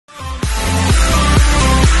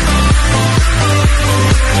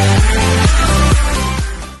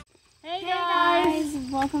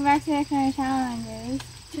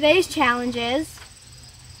today's challenge is...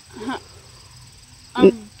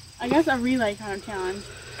 I guess a relay kind of challenge.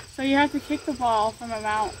 So you have to kick the ball from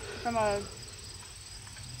a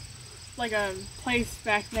place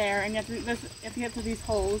back there, and you have to get to these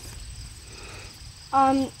holes.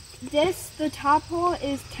 The top hole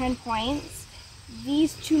is 10 points.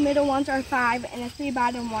 These 2 middle ones are 5, and the 3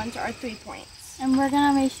 bottom ones are 3 points. And we're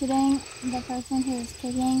gonna be shooting the person who's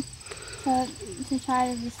kicking to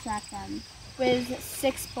try to distract them with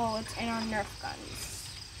 6 bullets and our Nerf guns.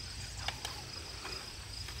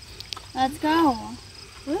 Let's go.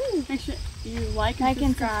 Woo. Make sure you like and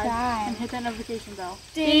subscribe and hit that notification bell.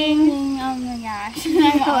 Ding! Ding. Oh my gosh.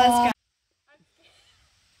 Let's go.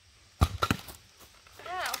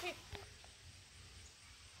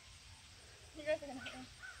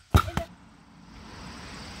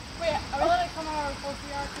 Wait, are we letting it come out of full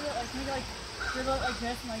VR to it? Like, maybe like dribble it like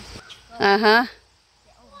this and like... Uh-huh.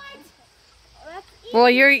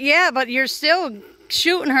 Well, but you're still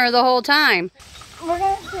shooting her the whole time. We're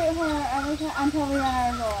gonna shoot her every time until we run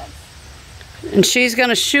out of bullets. And she's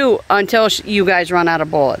gonna shoot until you guys run out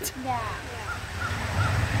of bullets. Yeah.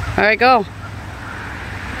 All right, go.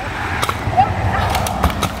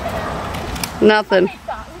 Nothing.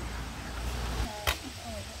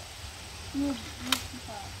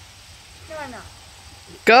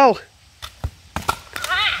 Go.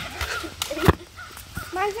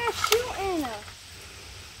 Mine's not shooting.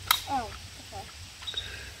 Oh, okay.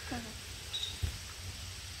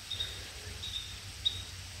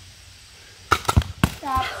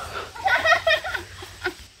 Stop.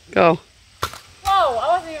 Go. Whoa, I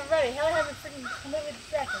wasn't even ready. Hell, I had been freaking completely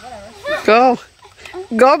distracted. Whatever. Go.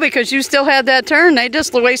 Go, because you still had that turn. They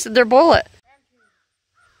just wasted their bullet.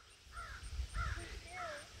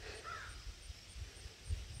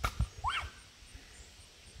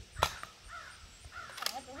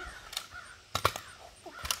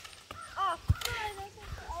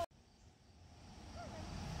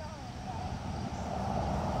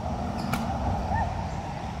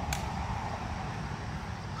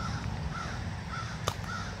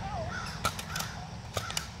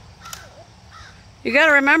 You got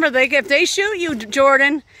to remember, if they shoot you,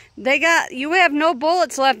 Jordan, you have no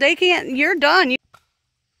bullets left. They can't. You're done.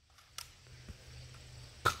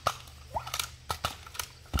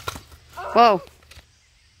 Whoa.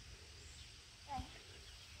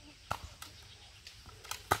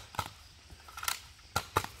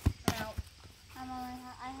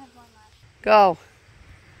 I have one left. Go.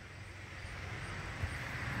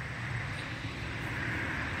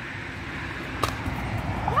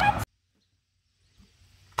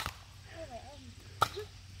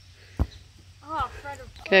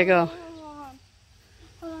 Okay, go.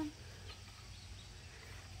 Hold on.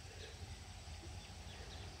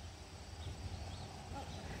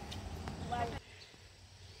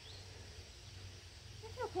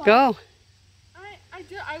 Go.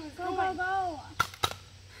 I was Go, going. go, go.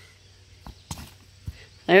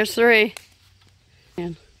 There's 3.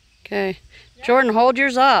 Okay. Jordan, hold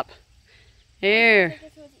yours up. Here.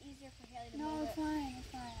 No, it's fine. It's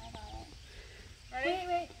fine. I got it. Ready?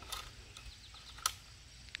 Wait.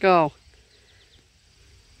 Go.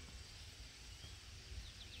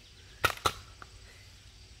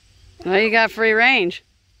 Well, you got free range.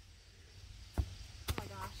 Oh my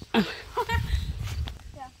gosh.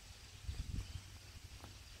 Yeah.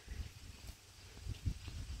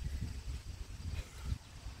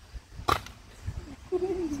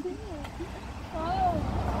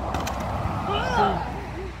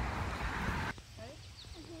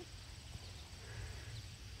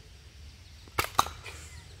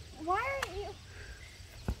 Why are you...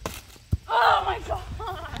 Oh my god!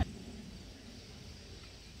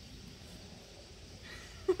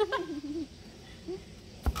 Did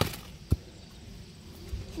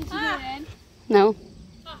you get it in? No.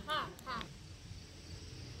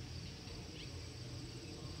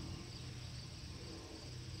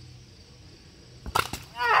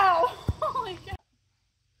 Ow! Oh my god!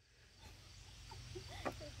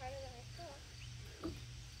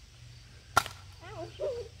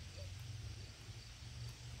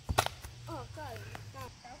 Oh, God.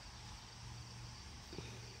 Stop.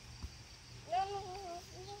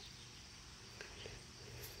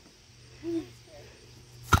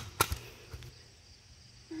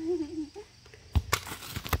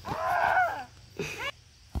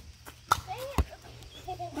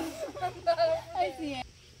 I see it.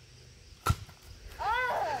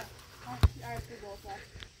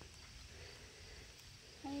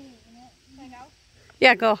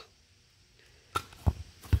 Yeah, go.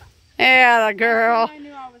 Atta girl. I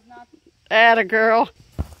knew I was not. Atta girl.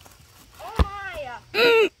 Oh,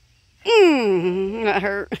 my. That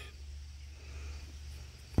hurt.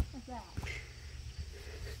 What's that?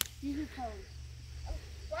 Use your toes.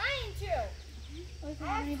 Trying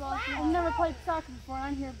to. I've never played soccer before.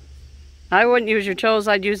 I'm here. I wouldn't use your toes.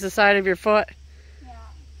 I'd use the side of your foot. Yeah.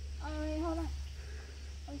 Oh, wait, hold on.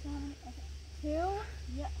 Oh, so how many? Okay. 2?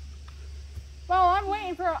 Yeah. Well, I'm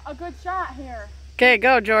waiting for a good shot here. Okay,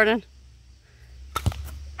 go, Jordan.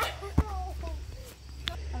 Oh,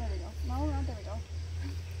 there we go. No, no, there we go.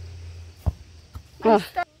 Oh.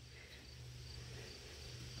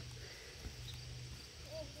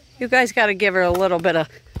 You guys got to give her a little bit of...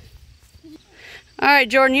 All right,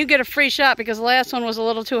 Jordan, you get a free shot because the last one was a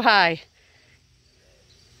little too high.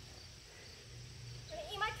 I'm gonna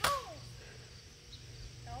eat my toes.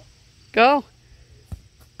 Go.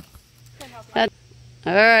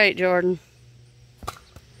 All right, Jordan.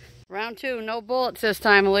 Round 2, no bullets this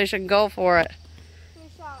time, Alicia. Go for it. 3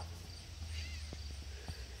 shots.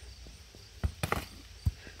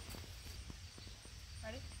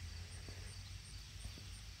 Ready?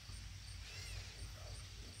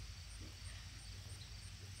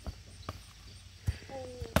 Oh.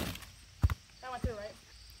 That went through, right?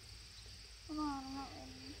 Come on, I'm not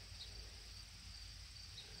ready.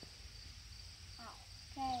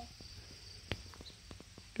 Okay.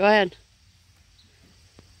 Go ahead.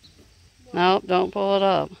 Nope, don't pull it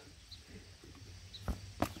up.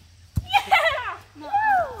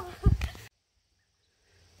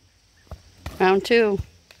 Round 2.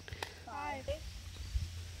 5.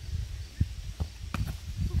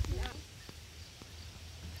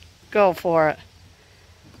 Go for it.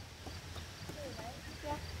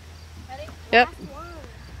 Ready? Yep. Last one.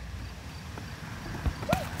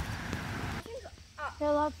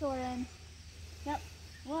 Fill up, Jordan. Yep.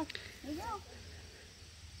 Look. There you go.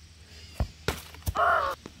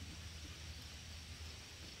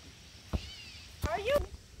 Are you?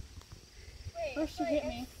 Wait. First she hit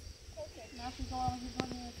me. Okay. Now she's going in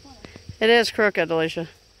the corner. It is crooked, Alicia.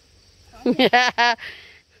 Yeah.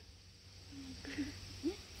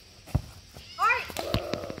 Alright.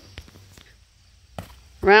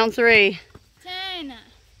 Round 3. 10.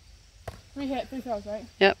 3 throws, right?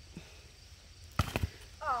 Yep.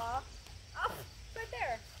 Aw. Oh, right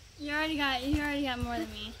there. You already got more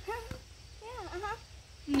than me.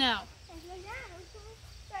 Yeah, No.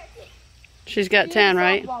 She's got 10,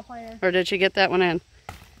 right? Softball player. Or did she get that one in?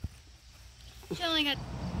 She only got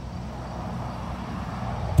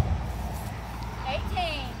 18.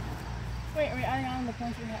 Wait, I got on the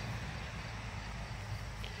points we had.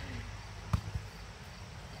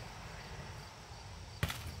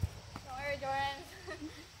 Don't worry, Jordan.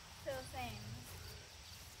 Still the same.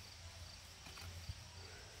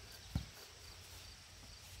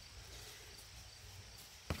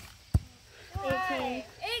 Alright.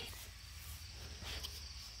 8.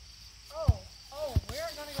 Oh,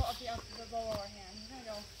 we're gonna go up the lower hand. We're gonna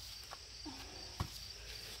go.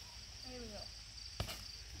 Here we go.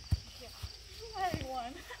 Yeah. I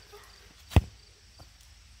won.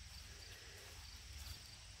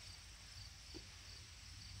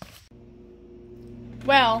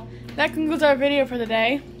 Well, that concludes our video for the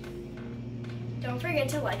day. Don't forget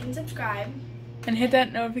to like and subscribe. And hit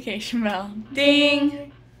that notification bell.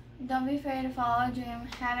 Ding! Don't be afraid to follow a dream.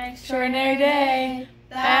 Have an Extraordinary day.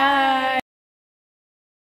 Bye. Bye.